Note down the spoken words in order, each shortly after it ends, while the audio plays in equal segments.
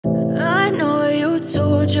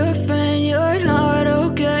told your friend you're not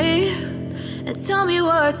okay, and tell me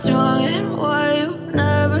what's wrong and why you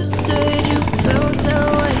never said you felt that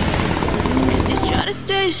way. Cause you're trying to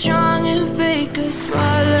stay strong and fake a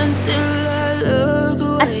smile until I look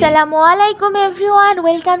away. Assalamualaikum everyone,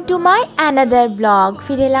 welcome to my another vlog.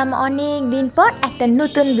 ফিরে এলাম অনেক দিন পর একটা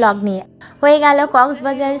নতুন blog নিয়ে। হয়ে গেল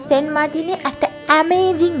কক্সবাজার সেন্ট মার্টিনে একটা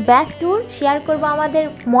অ্যামেজিং ব্যাচ ট্যুর। শেয়ার করব আমাদের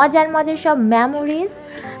মজার সব মেমোরিজ।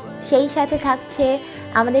 সেই সাথে থাকছে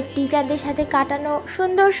আমাদের টিচারদের সাথে কাটানো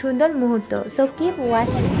সুন্দর মুহূর্ত। So keep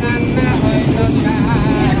watching.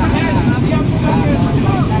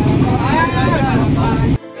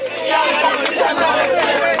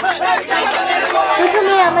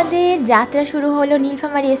 প্রথমে আমাদের যাত্রা শুরু হলো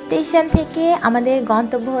নীলফামারী স্টেশন থেকে। আমাদের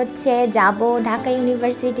গন্তব্য হচ্ছে যাব ঢাকা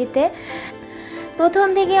ইউনিভার্সিটিতে। প্রথম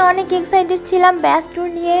থেকে অনেক এক্সাইটেড ছিলাম ব্যাচ ট্যুর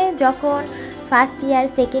নিয়ে। যখন ফার্স্ট ইয়ার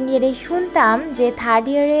সেকেন্ড ইয়ারে শুনতাম যে থার্ড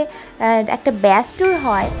ইয়ারে একটা ব্যাচ ট্যুর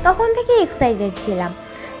হয়, তখন থেকে এক্সাইটেড ছিলাম।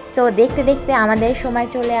 সো দেখতে দেখতে আমাদের সময়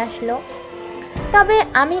চলে আসলো। তবে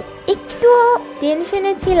আমি একটু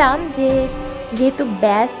টেনশনে ছিলাম যে যেহেতু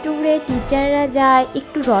ব্যাচ ট্যুরে টিচাররা যায়,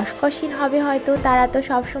 একটু রসকসীন হবে হয়তো, তারা তো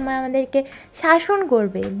সবসময় আমাদেরকে শাসন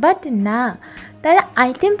করবে। বাট না, তারা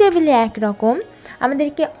আইটেম টেবিলে একরকম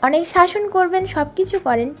আমাদেরকে অনেক শাসন করবেন, সব কিছু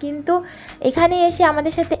করেন, কিন্তু এখানে এসে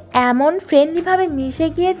আমাদের সাথে এমন ফ্রেন্ডলিভাবে মিশে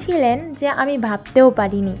গিয়েছিলেন যে আমি ভাবতেও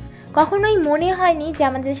পারিনি। কখনোই মনে হয়নি যে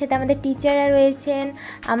আমাদের সাথে আমাদের টিচাররা রয়েছেন,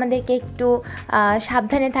 আমাদেরকে একটু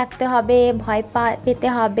সাবধানে থাকতে হবে, ভয় পেতে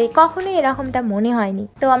হবে, কখনোই এরকমটা মনে হয়নি।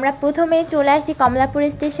 তো আমরা প্রথমে চলে আসি কমলাপুর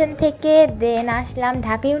স্টেশন থেকে, দেন আসলাম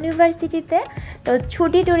ঢাকা ইউনিভার্সিটিতে। তো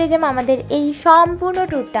ছুটি ট্যুরিজম আমাদের এই সম্পূর্ণ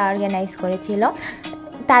ট্যুরটা অর্গানাইজ করেছিল।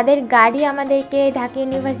 তাদের গাড়ি আমাদেরকে ঢাকা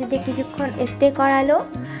ইউনিভার্সিটিতে কিছুক্ষণ স্টে করালো।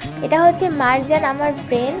 এটা হচ্ছে মারজান, আমার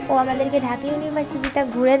ফ্রেন্ড, ও আমাদেরকে ঢাকা ইউনিভার্সিটিটা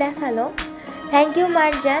ঘুরে দেখালো। Thank you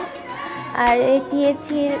Marjan. আর এই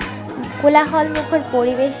টিএসির কোলাহল মুখর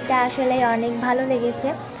পরিবেশটা আসলে অনেক ভালো লেগেছে।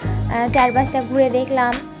 চারপাশটা ঘুরে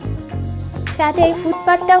দেখলাম, সাথে এই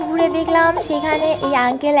ফুটপাথটাও ঘুরে দেখলাম। সেখানে এই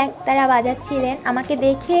আঙ্কেল একতারা বাজাচ্ছিলেন, আমাকে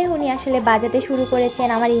দেখে উনি আসলে বাজাতে শুরু করেছেন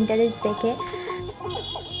আমার ইন্টারেস্ট দেখে।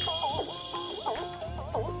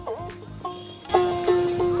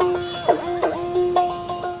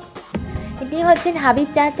 এটি হচ্ছেন হাবিব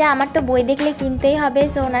চাচা। আমার তো বই দেখলে কিনতেই হবে,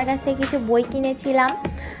 সো ওনার কাছ থেকে কিছু বই কিনেছিলাম।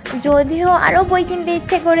 যদিও আরও বই কিনতে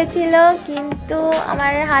ইচ্ছে করেছিল, কিন্তু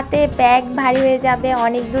আমার হাতে ব্যাগ ভারী হয়ে যাবে,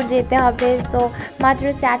 অনেক দূর যেতে হবে, সো মাত্র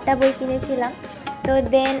 4টা বই কিনেছিলাম। তো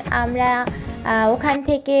দেন আমরা ওখান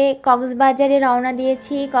থেকে কক্সবাজারে রওনা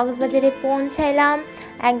দিয়েছি। কক্সবাজারে পৌঁছাইলাম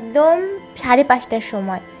একদম 5:30টার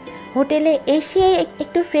সময়। হোটেলে এসে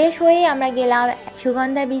একটু ফ্রেশ হয়ে আমরা গেলাম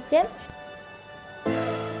সুগন্ধা বিচে।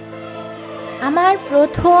 আমার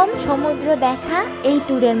প্রথম সমুদ্র দেখা এই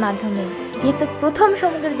ট্যুরের মাধ্যমে। যেহেতু প্রথম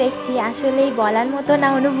সমুদ্র দেখছি, আসলেই বলার মতো না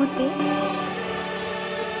অনুভূতি।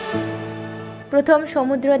 প্রথম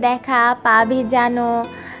সমুদ্র দেখা, পা ভেজানো,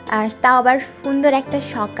 আর তাও আবার সুন্দর একটা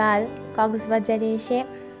সকাল। কক্সবাজারে এসে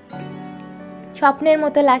স্বপ্নের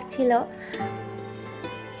মতো লাগছিল।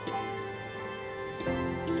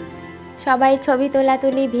 সবাই ছবি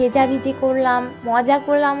তোলাতুলি, ভেজাভিজি করলাম, মজা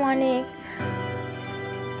করলাম অনেক।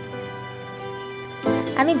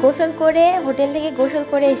 আমি হোটেল থেকে গোসল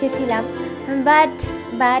করে এসেছিলাম,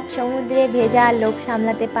 বাট সমুদ্রে ভেজা লোক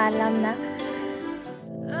সামলাতে পারলাম না।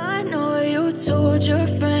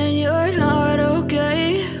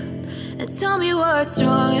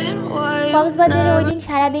 কক্সবাজারে ওই দিন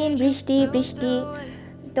সারাদিন বৃষ্টি।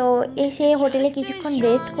 তো এসে হোটেলে কিছুক্ষণ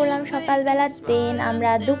রেস্ট করলাম সকালবেলা। দেন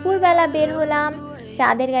আমরা দুপুরবেলা বের হলাম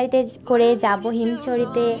চাঁদের গাড়িতে করে যাব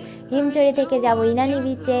হিমছড়িতে। হিমছড়ি থেকে যাব ইনানি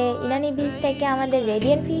বিচে। ইনানি বিচ থেকে আমাদের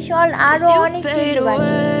রেডিয়েন্ট ফিশ হল, আরও অনেক কিছু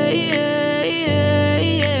বাকি।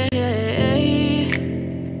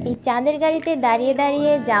 এই চাঁদের গাড়িতে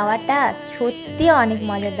দাঁড়িয়ে যাওয়াটা সত্যি অনেক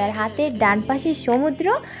মজাদার। হাতের ডান পাশে সমুদ্র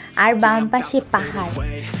আর বাম পাশে পাহাড়,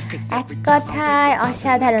 এক কথায়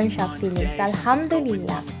অসাধারণ সব ফিলিংস।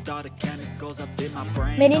 আলহামদুলিল্লাহ।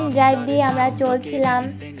 মেরিন ড্রাইভ দিয়ে আমরা চলছিলাম,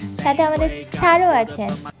 সাথে আমাদের স্যারও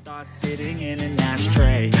আছেন। Sitting in an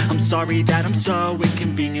ashtray. I'm sorry that I'm so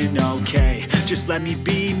inconvenient, okay? Just let me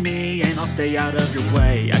be me and I'll stay out of your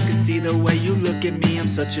way. I can see the way you look at me,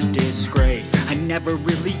 I'm such a disgrace. I never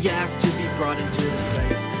really asked to be brought into this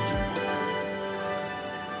place.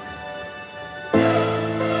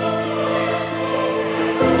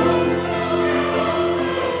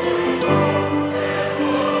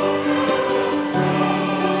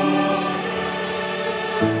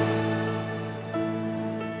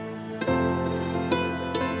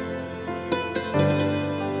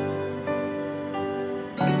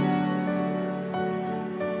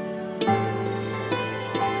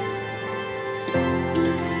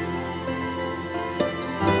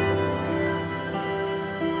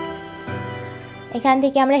 এখান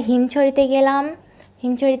থেকে আমরা হিমছড়িতে গেলাম।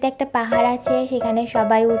 হিমছড়িতে একটা পাহাড় আছে, সেখানে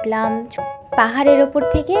সবাই উঠলাম। পাহাড়ের ওপর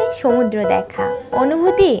থেকে সমুদ্র দেখা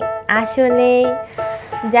অনুভূতি আসলে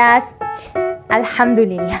জাস্ট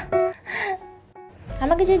আলহামদুলিল্লাহ।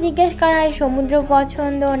 আমাকে যদি জিজ্ঞেস করা হয় সমুদ্র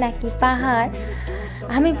পছন্দ নাকি পাহাড়,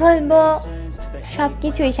 আমি বলবো সব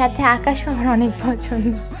কিছুই, সাথে আকাশ আমার অনেক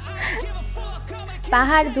পছন্দ।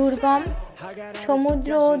 পাহাড় দুর্গম,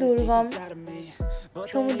 সমুদ্রও দুর্গম,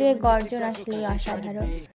 সমুদ্রের গর্জন আসলে অসাধারণ।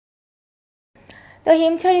 তো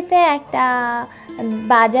হিমছড়িতে একটা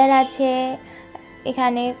বাজার আছে,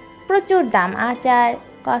 এখানে প্রচুর দাম, আচার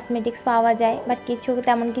কসমেটিক্স পাওয়া যায়, বাট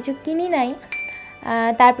তেমন কিছু কিনি নাই।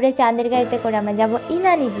 তারপরে চাঁদের গাড়িতে করে আমরা যাব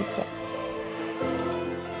ইনানি বিচে।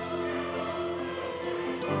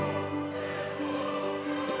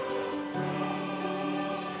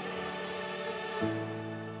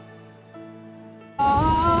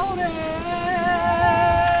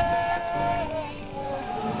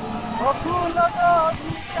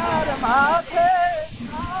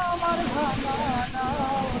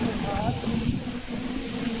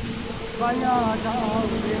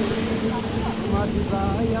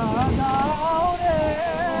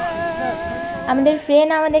 আমাদের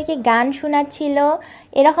ফ্রেন্ড আমাদেরকে গান শোনাচ্ছিল।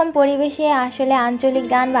 এরকম পরিবেশে আসলে আঞ্চলিক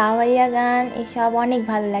গান বা আওয়াইয়া গান এসব অনেক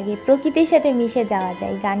ভালো লাগে, প্রকৃতির সাথে মিশে যাওয়া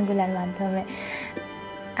যায় গানগুলোর মাধ্যমে।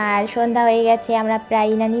 আর সন্ধ্যা হয়ে গেছে, আমরা প্রায়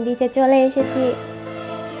ইনানি বিচে চলে এসেছি।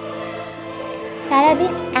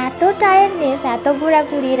 সারাদিন এত টায়ার্ডনেস, এত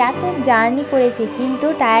ঘোরাঘুরি, রাতে জার্নি করেছি, কিন্তু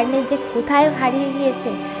টায়ার্ডনেস যে কোথায় হারিয়ে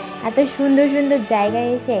গিয়েছে এত সুন্দর সুন্দর জায়গায়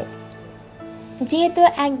এসে। যেহেতু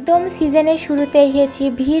একদম সিজনের শুরুতে এসেছি,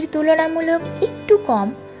 ভিড় তুলনামূলক একটু কম,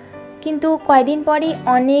 কিন্তু কয়দিন পরেই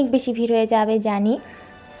অনেক বেশি ভিড় হয়ে যাবে জানি।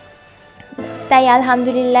 তাই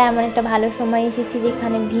আলহামদুলিল্লাহ এমন একটা ভালো সময় এসেছি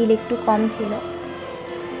যেখানে ভিড় একটু কম ছিল।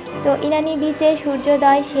 তো ইনানি বিচে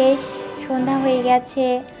সূর্যোদয় শেষ, সন্ধ্যা হয়ে গেছে।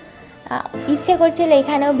 ইচ্ছে করছিল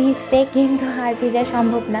এখানেও ভিজতে, কিন্তু আর ভিজা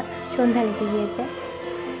সম্ভব না, সন্ধ্যা লেগে গিয়েছে।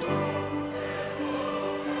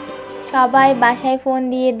 সবাই বাসায় ফোন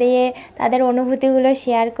দিয়ে তাদের অনুভূতিগুলো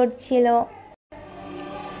শেয়ার করছিল।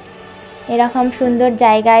 এরকম সুন্দর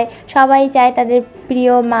জায়গায় সবাই চায় তাদের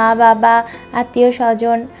প্রিয় মা বাবা, আত্মীয়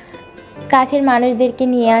স্বজন, কাছের মানুষদেরকে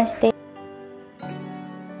নিয়ে আসতে।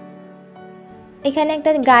 এখানে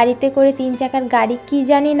একটা গাড়িতে করে, 3 চাকার গাড়ি, কি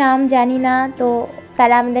জানি নাম জানি না, তো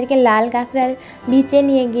তারা আমাদেরকে লাল কাঁকড়ার বিচে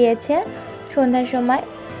নিয়ে গিয়েছে সন্ধ্যার সময়।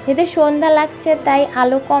 যেহেতু সন্ধ্যা লাগছে তাই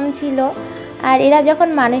আলো কম ছিল, আর এরা যখন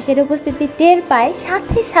মানুষের উপস্থিতি টের পায়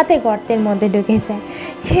সাথে সাথে গর্তের মধ্যে ঢুকে যায়।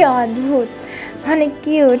 কি অদ্ভুত, অনেক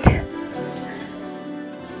কিউট।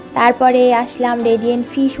 তারপরে আসলাম রেডিয়েন্ট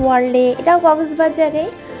ফিশ ওয়ার্ল্ডে, এটাও কক্সবাজারে।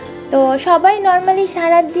 তো সবাই নর্মালি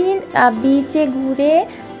সারাদিন বিচে ঘুরে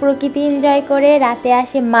প্রকৃতি এনজয় করে রাতে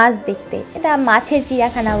আসে মাছ দেখতে। এটা মাছের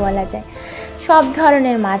চিড়িয়াখানা বলা যায়। সব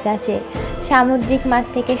ধরনের মাছ আছে, সামুদ্রিক মাছ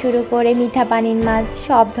থেকে শুরু করে মিঠা পানির মাছ,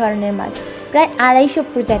 সব ধরনের মাছ, প্রায় 250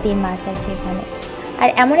 প্রজাতির মাছ আছে এখানে। আর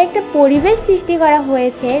এমন একটা পরিবেশ সৃষ্টি করা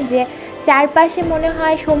হয়েছে যে চারপাশে মনে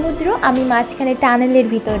হয় সমুদ্র, আমি মাঝখানে টানেলের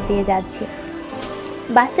ভিতর দিয়ে যাচ্ছি।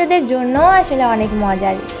 বাচ্চাদের জন্য আসলে অনেক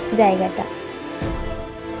মজার জায়গাটা,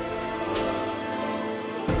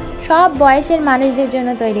 সব বয়সের মানুষদের জন্য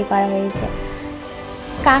তৈরি করা হয়েছে।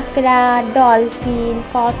 কাঁকড়া, ডলফিন,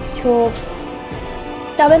 কচ্ছপ,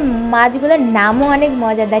 তবে মাছগুলোর নামও অনেক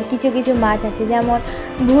মজাদার। কিছু কিছু মাছ আছে যেমন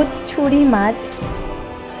ভূত ছুরি মাছ।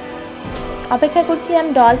 অপেক্ষা করছিলাম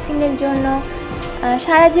ডলফিনের জন্য।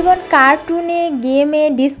 সারা জীবন কার্টুনে, গেমে,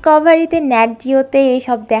 ডিসকভারিতে, ন্যাট জিওতে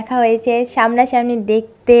এইসব দেখা হয়েছে, সামনাসামনি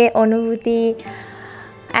দেখতে অনুভূতি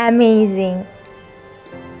অ্যামেজিং।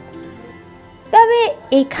 তবে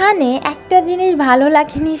এখানে একটা জিনিস ভালো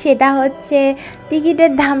লাগেনি, সেটা হচ্ছে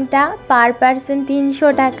টিকিটের দামটা পার পারসন 300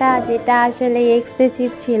 টাকা, যেটা আসলে এক্সেসিভ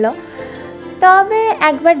ছিল। তবে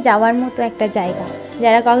একবার যাওয়ার মতো একটা জায়গা,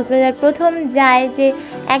 যারা কক্সবাজার প্রথম যায় যে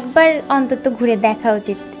একবার অন্তত ঘুরে দেখা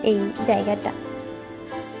উচিত এই জায়গাটা।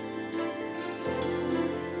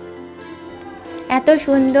 এত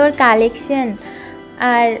সুন্দর কালেকশন,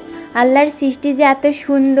 আর আল্লাহর সৃষ্টি যে এত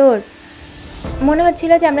সুন্দর, মনে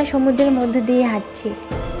হচ্ছিল যে আমরা সমুদ্রের মধ্যে দিয়ে হাঁটছি।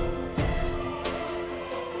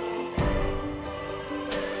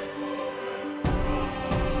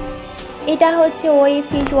 এটা হচ্ছে ওই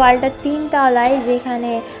ফিশ ওয়ার্ল্ডটার 3 তলায়,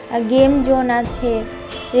 যেখানে গেম জোন আছে,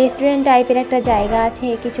 রেস্টুরেন্ট টাইপের একটা জায়গা আছে,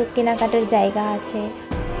 কিছু কেনাকাটার জায়গা আছে।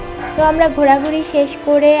 তো আমরা ঘোরাঘুরি শেষ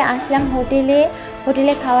করে আসলাম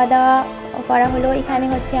হোটেলে খাওয়া দাওয়া করা হলো। এখানে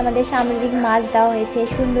হচ্ছে আমাদের সামুদ্রিক মাছ দেওয়া হয়েছে,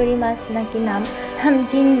 সুন্দরী মাছ নাকি নাম, আমি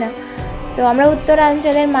চিনি না। সো আমরা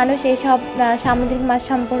উত্তরাঞ্চলের মানুষ, এসব সামুদ্রিক মাছ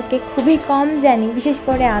সম্পর্কে খুবই কম জানি, বিশেষ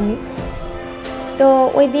করে আমি। তো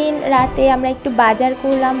ওই দিন রাতে আমরা একটু বাজার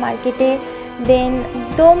করলাম, মার্কেটে দেন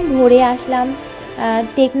একদম ভোরে আসলাম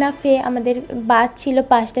টেকনাফে। আমাদের বাস ছিল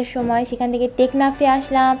 5টার সময়, সেখান থেকে টেকনাফে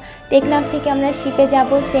আসলাম। টেকনাফ থেকে আমরা শিপে যাব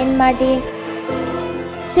সেন্ট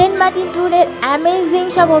মার্টিন ট্যুরের অ্যামেজিং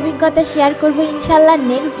সব অভিজ্ঞতা শেয়ার করব ইনশাল্লাহ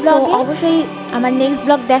নেক্সট ব্লগে। অবশ্যই আমার নেক্সট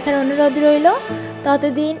ব্লগ দেখার অনুরোধ রইল।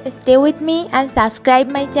 ততদিন stay with me and subscribe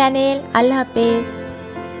my channel. আল্লাহ হাফেজ।